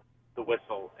beyond the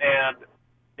whistle? And,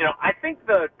 I think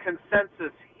the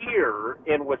consensus here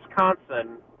in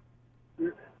Wisconsin,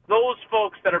 those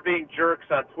folks that are being jerks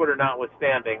on Twitter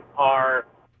notwithstanding, are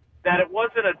that it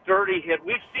wasn't a dirty hit.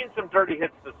 We've seen some dirty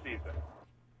hits this season.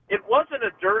 It wasn't a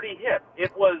dirty hit.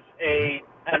 It was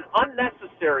an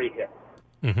unnecessary hit.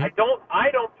 I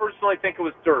don't personally think it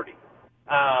was dirty.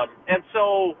 And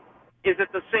so is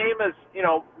it the same as,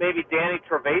 maybe Danny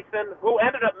Trevathan, who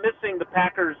ended up missing the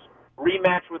Packers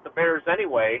rematch with the Bears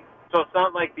anyway? So it's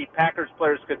not like the Packers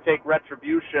players could take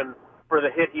retribution for the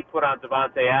hit he put on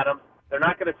Devontae Adams. They're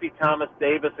not going to see Thomas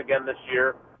Davis again this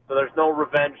year, so there's no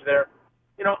revenge there.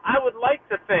 I would like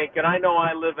to think, and I know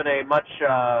I live in a much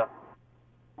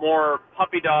more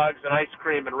puppy dogs and ice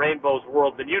cream and rainbows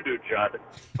world than you do, Judd,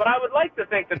 but I would like to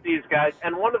think that these guys,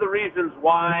 and one of the reasons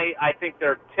why I think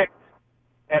they're ticked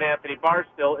at Anthony Barr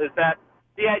still, is that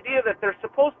the idea that they're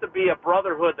supposed to be a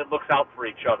brotherhood that looks out for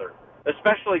each other,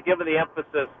 especially given the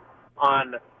emphasis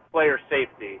on player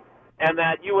safety, and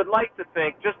that you would like to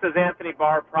think, just as Anthony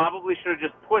Barr probably should have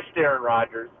just pushed Aaron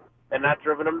Rodgers and not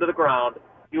driven him to the ground,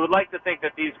 you would like to think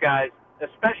that these guys,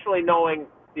 especially knowing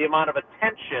the amount of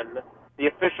attention the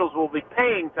officials will be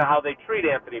paying to how they treat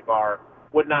Anthony Barr,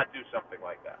 would not do something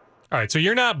like that. All right, so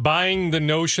you're not buying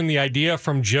the idea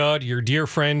from Judd, your dear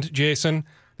friend Jason,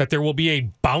 that there will be a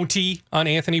bounty on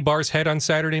Anthony Barr's head on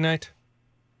Saturday night?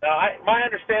 My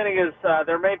understanding is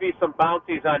there may be some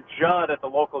bounties on Judd at the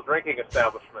local drinking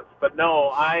establishments, but no,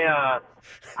 I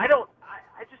don't.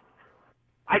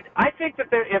 I think that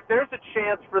if there's a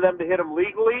chance for them to hit him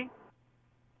legally,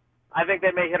 I think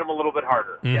they may hit him a little bit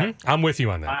harder. Mm-hmm. Yes. I'm with you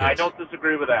on that. I don't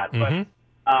disagree with that, but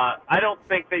I don't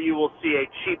think that you will see a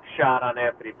cheap shot on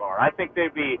Anthony Barr. I think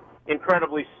they'd be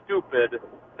incredibly stupid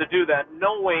to do that,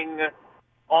 knowing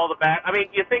all the back. I mean,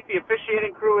 you think the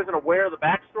officiating crew isn't aware of the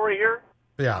backstory here?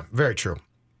 Yeah, very true.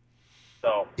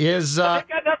 So they've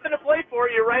got nothing to play for.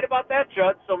 You're right about that,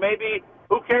 Judd. So maybe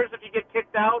who cares if you get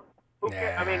kicked out? Who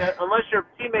cares? I mean, unless your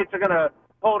teammates are going to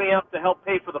pony up to help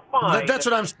pay for the fine. That's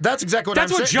exactly what I'm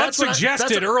saying. That's what Judd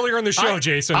suggested earlier in the show,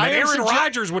 Jason. That Aaron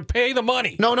Rodgers would pay the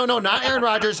money. No, not Aaron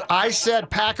Rodgers. I said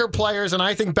Packer players, and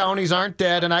I think bounties aren't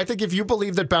dead. And I think if you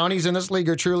believe that bounties in this league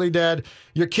are truly dead,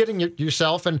 you're kidding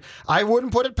yourself. And I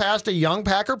wouldn't put it past a young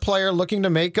Packer player looking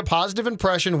to make a positive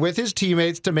impression with his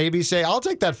teammates to maybe say, I'll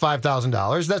take that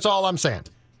 $5,000. That's all I'm saying.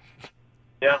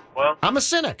 Yeah, well. I'm a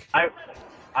cynic.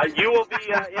 You will be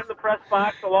in the press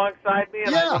box alongside me,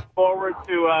 and I look forward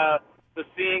to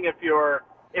seeing what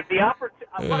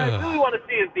I really want to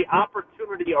see is the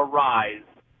opportunity arise.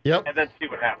 Yep. And then see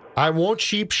what happens. I won't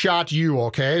cheap shot you,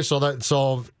 okay?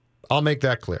 So I'll make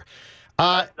that clear.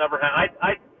 Never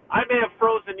happened. I may have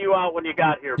frozen you out when you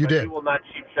got here, but did. You will not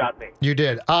cheap shot me. You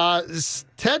did.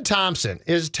 Ted Thompson.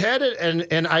 Is Ted,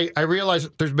 and I realize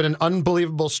there's been an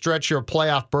unbelievable stretch of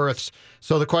playoff berths,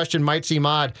 so the question might seem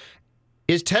odd.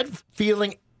 Is Ted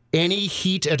feeling any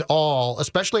heat at all,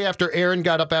 especially after Aaron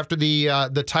got up after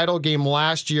the title game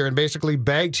last year and basically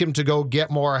begged him to go get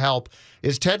more help?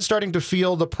 Is Ted starting to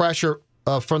feel the pressure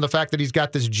from the fact that he's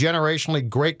got this generationally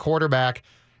great quarterback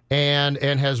and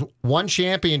has won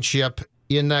championship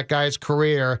in that guy's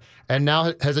career, and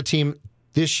now has a team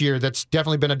this year that's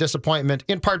definitely been a disappointment,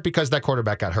 in part because that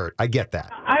quarterback got hurt? I get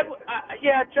that.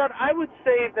 Yeah, Judd, I would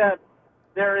say that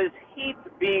there is heat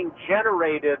being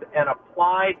generated and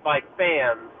applied by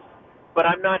fans, but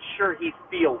I'm not sure he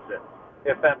feels it,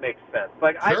 if that makes sense.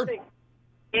 Like, sure. I think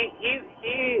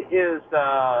he is,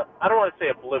 I don't want to say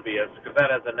oblivious, because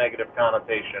that has a negative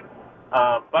connotation,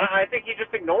 but I think he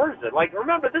just ignores it. Like,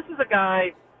 remember, this is a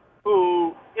guy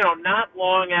who, not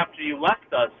long after you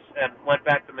left us and went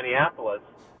back to Minneapolis,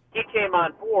 he came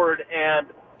on board, and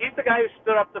he's the guy who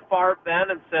stood up to Favre then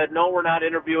and said, no, we're not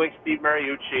interviewing Steve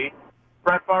Mariucci.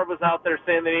 Brett Favre was out there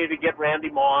saying they needed to get Randy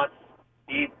Moss.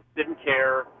 He didn't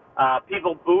care.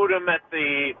 People booed him at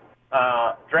the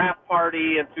draft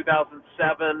party in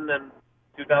 2007 and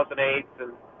 2008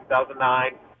 and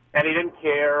 2009, and he didn't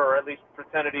care, or at least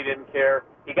pretended he didn't care.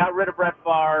 He got rid of Brett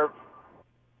Favre,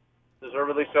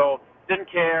 deservedly so,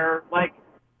 didn't care. Like,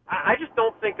 I just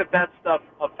don't think that stuff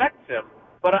affects him.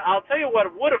 But I'll tell you what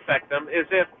would affect him is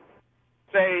if,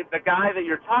 say, the guy that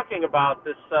you're talking about,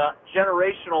 this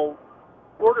generational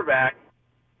quarterback,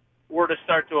 were to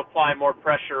start to apply more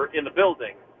pressure in the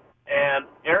building. And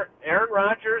Aaron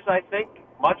Rodgers, I think,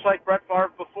 much like Brett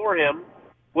Favre before him,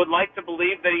 would like to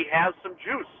believe that he has some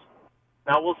juice.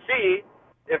 Now, we'll see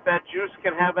if that juice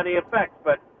can have any effect.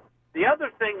 But the other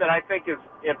thing that I think is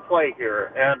in play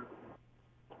here, and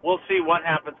we'll see what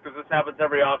happens because this happens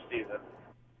every offseason,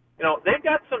 they've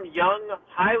got some young,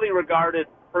 highly regarded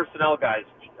personnel guys.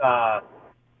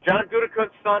 John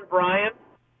Gutekunst's son, Brian,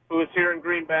 who is here in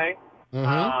Green Bay,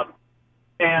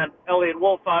 and Elliott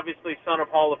Wolf, obviously son of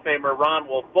Hall of Famer Ron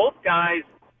Wolf. Both guys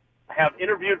have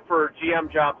interviewed for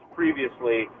GM jobs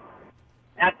previously.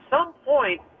 At some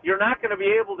point, you're not going to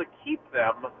be able to keep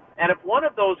them, and if one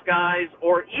of those guys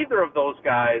or either of those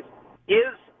guys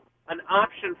is an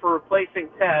option for replacing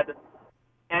Ted,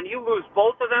 and you lose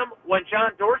both of them when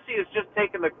John Dorsey has just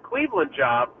taken the Cleveland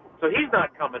job, so he's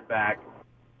not coming back,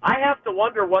 I have to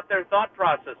wonder what their thought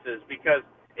process is, because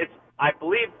I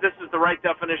believe this is the right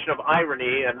definition of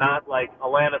irony and not like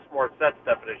Alanis Morissette's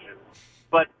definition.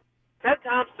 But Ted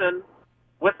Thompson,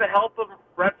 with the help of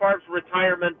Brett Favre's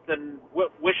retirement and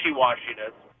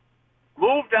wishy-washiness,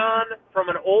 moved on from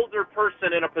an older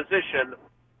person in a position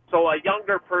so a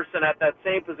younger person at that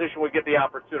same position would get the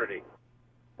opportunity.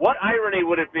 What irony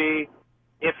would it be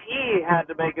if he had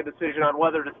to make a decision on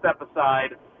whether to step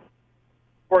aside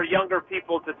for younger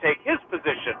people to take his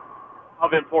position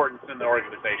of importance in the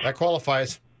organization? That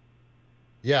qualifies.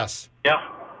 Yes. Yeah.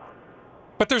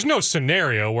 But there's no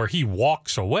scenario where he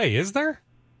walks away, is there?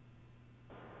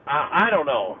 I don't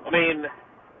know. I mean,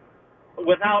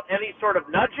 without any sort of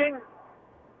nudging,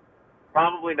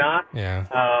 probably not.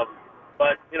 Yeah.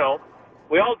 But,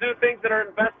 we all do things that are in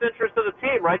the best interest of the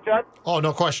team, right, Judd? Oh,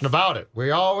 no question about it.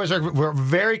 We're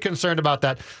very concerned about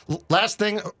that. Last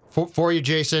thing for you,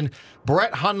 Jason.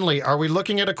 Brett Hundley, are we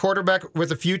looking at a quarterback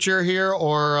with a future here,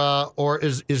 or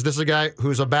is this a guy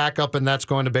who's a backup and that's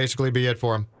going to basically be it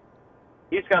for him?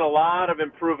 He's got a lot of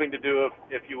improving to do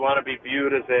if you want to be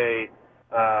viewed as a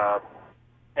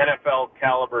NFL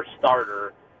caliber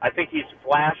starter. I think he's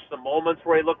flashed some moments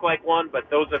where he looked like one, but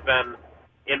those have been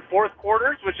in fourth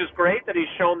quarters, which is great that he's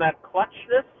shown that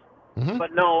clutchness. Mm-hmm.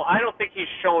 But no, I don't think he's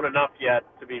shown enough yet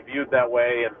to be viewed that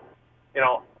way. And,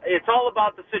 it's all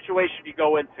about the situation you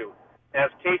go into. As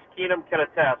Case Keenum can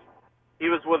attest, he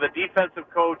was with a defensive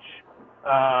coach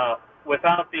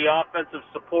without the offensive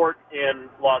support in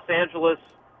Los Angeles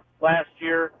last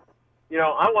year.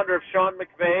 I wonder if Sean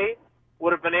McVay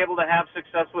would have been able to have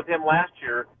success with him last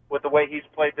year with the way he's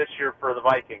played this year for the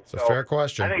Vikings. It's a fair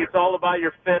question. I think it's all about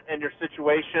your fit and your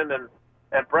situation.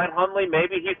 And Brett Hundley,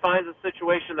 maybe he finds a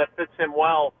situation that fits him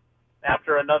well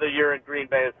after another year in Green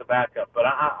Bay as the backup. But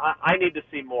I need to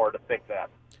see more to think that.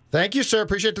 Thank you, sir.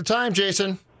 Appreciate the time,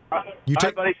 Jason. All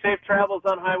right, buddy. Safe travels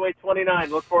on Highway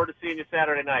 29. Look forward to seeing you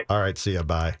Saturday night. All right. See you.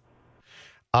 Bye.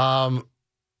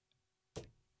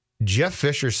 Jeff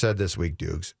Fisher said this week,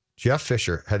 Dukes. Jeff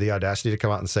Fisher had the audacity to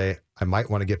come out and say, I might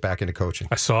want to get back into coaching.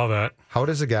 I saw that. How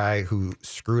does a guy who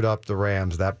screwed up the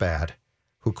Rams that bad,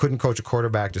 who couldn't coach a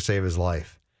quarterback to save his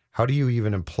life, how do you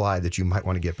even imply that you might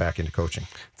want to get back into coaching?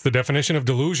 It's the definition of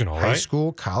delusional, right? High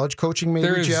school, college coaching, maybe,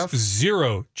 There is Jeff?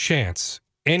 zero chance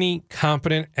any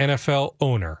competent NFL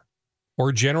owner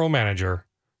or general manager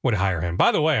would hire him.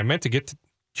 By the way, I meant to get to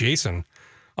Jason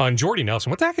on Jordy Nelson.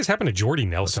 What the heck has happened to Jordy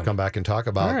Nelson? Let's come back and talk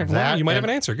about All right, that. well, you might have an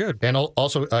answer. Good. And I'll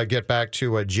also get back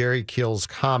to Jerry Kill's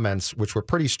comments, which were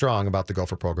pretty strong about the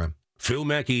Gopher program. Phil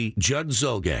Mackey, Judd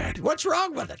Zolgad. What's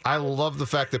wrong with it? I love the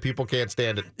fact that people can't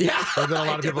stand it. Yeah. And that a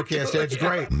lot of people can't stand it. It's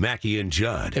great. Mackey and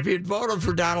Judd. If you'd voted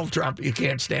for Donald Trump, you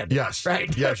can't stand it. Yes.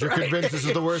 Right. Yes, you're Right. convinced this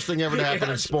is the worst thing ever to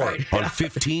happen in sport. Right. On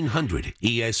 1500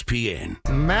 ESPN.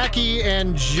 Mackey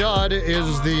and Judd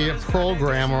is the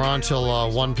program. We're on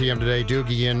till 1 p.m. today.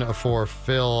 Doogie in for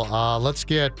Phil. Let's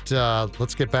get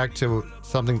back to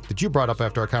something that you brought up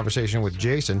after our conversation with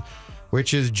Jason,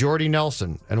 which is Jordy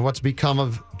Nelson and what's become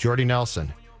of Jordy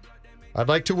Nelson. I'd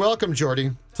like to welcome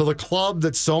Jordy to the club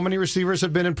that so many receivers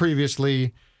have been in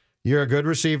previously. You're a good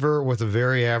receiver with a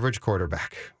very average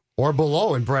quarterback, or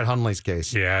below in Brett Hundley's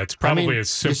case. Yeah, it's probably as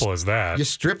simple as that. You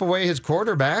strip away his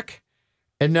quarterback,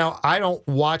 and now I don't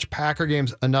watch Packer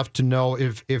games enough to know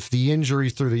if the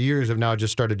injuries through the years have now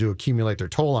just started to accumulate their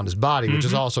toll on his body, which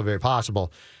is also very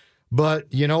possible.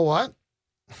 But you know what?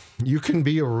 You can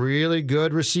be a really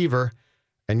good receiver,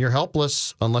 and you're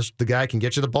helpless unless the guy can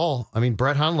get you the ball. I mean,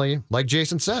 Brett Hundley, like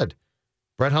Jason said,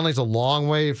 Brett Hundley's a long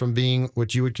way from being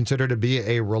what you would consider to be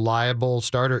a reliable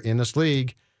starter in this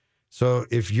league. So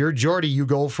if you're Jordy, you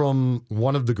go from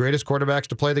one of the greatest quarterbacks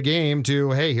to play the game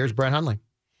to, hey, here's Brett Hundley.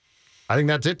 I think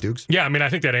that's it, Dukes. Yeah, I mean, I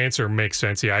think that answer makes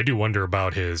sense. Yeah, I do wonder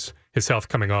about his health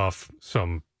coming off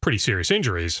some pretty serious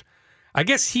injuries. I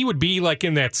guess he would be like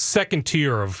in that second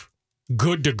tier of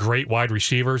good to great wide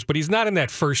receivers, but he's not in that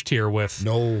first tier with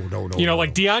No.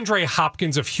 Like DeAndre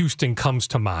Hopkins of Houston comes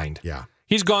to mind. Yeah.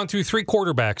 He's gone through 3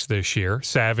 quarterbacks this year: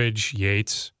 Savage,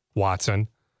 Yates, Watson,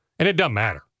 and it doesn't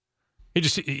matter.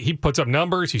 He puts up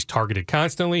numbers. He's targeted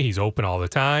constantly. He's open all the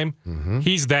time. Mm-hmm.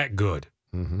 He's that good.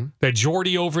 Mm-hmm. That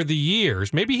Jordy over the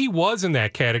years, maybe he was in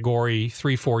that category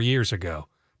 3-4 years ago,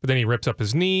 but then he rips up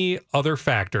his knee, other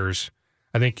factors.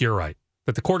 I think you're right,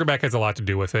 that the quarterback has a lot to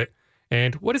do with it.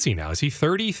 And what is he now? Is he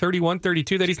 30, 31,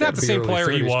 32? That he's not the same player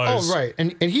 30s. he was right.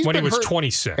 And he's when been he was hurt,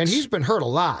 26. And he's been hurt a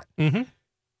lot. Mm-hmm.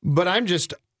 But I'm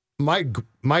just, my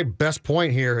best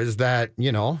point here is that,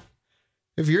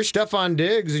 if you're Stephon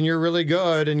Diggs and you're really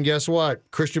good, and guess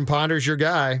what? Christian Ponder's your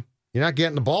guy, you're not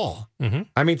getting the ball. Mm-hmm.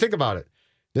 I mean, think about it.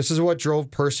 This is what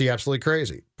drove Percy absolutely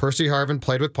crazy. Percy Harvin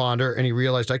played with Ponder, and he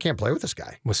realized, I can't play with this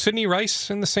guy. Was Sidney Rice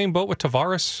in the same boat with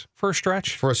Tavares for a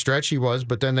stretch? For a stretch, he was,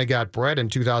 but then they got Brett in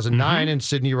 2009, and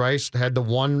Sidney Rice had the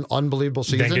one unbelievable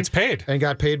season. Then gets paid. And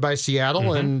got paid by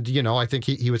Seattle, and, I think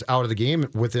he was out of the game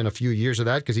within a few years of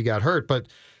that because he got hurt. But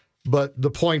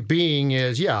the point being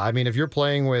is, if you're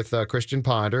playing with Christian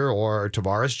Ponder or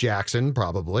Tavares Jackson,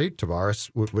 probably, Tavares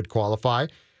would qualify,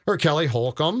 or Kelly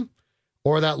Holcomb,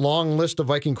 or that long list of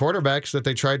Viking quarterbacks that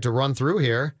they tried to run through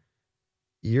here,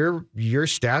 your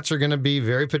stats are going to be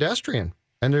very pedestrian,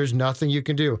 and there's nothing you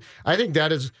can do. I think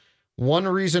that is one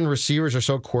reason receivers are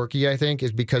so quirky, I think,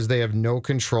 is because they have no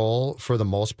control for the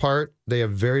most part. They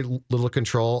have very little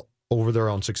control over their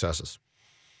own successes.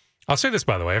 I'll say this,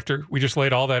 by the way, after we just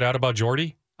laid all that out about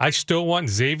Jordy, I still want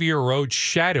Xavier Rhodes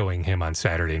shadowing him on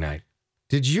Saturday night.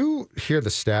 Did you hear the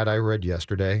stat I read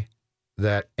yesterday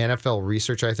that NFL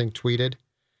Research, I think, tweeted?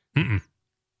 Mm-mm.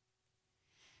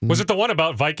 Was it the one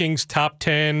about Vikings top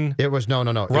 10? It was no.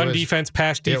 Run defense,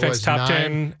 pass defense, top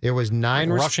 10. It was 9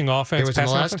 rushing offense,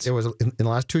 passing offense. It was in the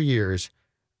last 2 years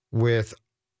with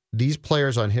these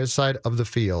players on his side of the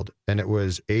field, and it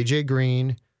was AJ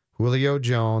Green, Julio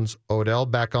Jones, Odell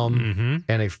Beckham,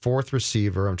 and a fourth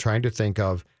receiver. I'm trying to think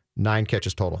of 9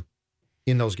 catches total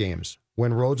in those games.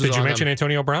 When Rhodes Did you mention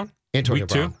Antonio Brown? Antonio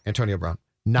Brown.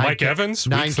 Mike Evans,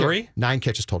 week 3? 9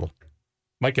 catches total.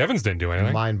 Mike Evans didn't do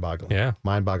anything. Mind-boggling. Yeah.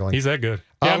 Mind-boggling. He's that good.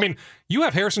 Yeah, you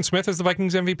have Harrison Smith as the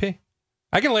Vikings MVP?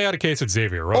 I can lay out a case at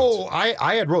Xavier Rhodes. Oh,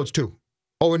 I had Rhodes too.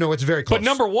 Oh, no, it's very close. But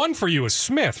number 1 for you is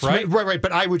Smith, right? Right.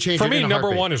 But I would change for it me, in a number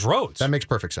heartbeat. 1 is Rhodes. That makes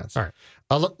perfect sense. All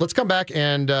right. Let's come back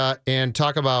and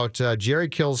talk about Jerry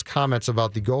Kill's comments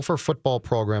about the Gopher football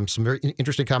program. Some very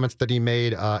interesting comments that he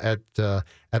made at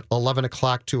 11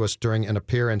 o'clock to us during an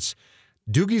appearance.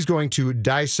 Doogie's going to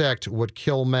dissect what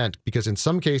Kill meant, because in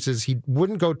some cases he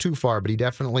wouldn't go too far, but he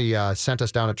definitely sent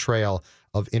us down a trail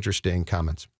of interesting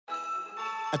comments.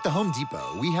 At the Home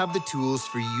Depot, we have the tools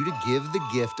for you to give the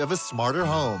gift of a smarter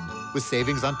home with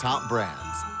savings on top brands,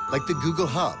 like the Google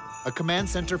Hub, a command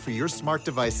center for your smart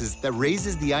devices that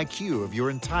raises the IQ of your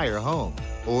entire home,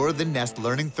 or the Nest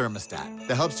Learning Thermostat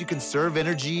that helps you conserve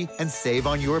energy and save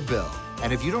on your bill.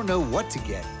 And if you don't know what to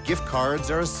get, gift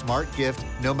cards are a smart gift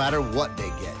no matter what they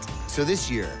get. So this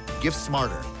year, gift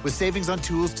smarter with savings on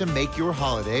tools to make your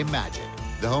holiday magic.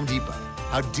 The Home Depot,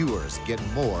 how doers get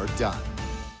more done.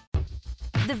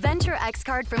 The Venture X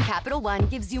card from Capital One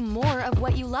gives you more of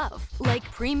what you love, like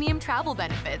premium travel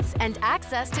benefits and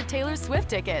access to Taylor Swift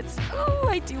tickets. Oh,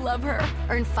 I do love her.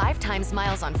 Earn 5 times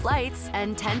miles on flights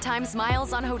and 10 times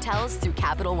miles on hotels through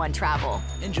Capital One Travel.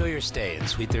 Enjoy your stay in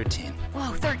Suite 13.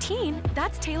 Whoa, 13?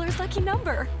 That's Taylor's lucky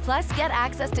number. Plus, get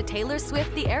access to Taylor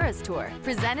Swift The Eras Tour,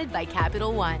 presented by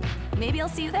Capital One. Maybe I'll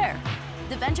see you there.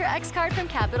 The Venture X card from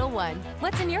Capital One.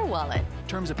 What's in your wallet?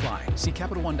 Terms apply. See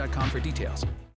CapitalOne.com for details.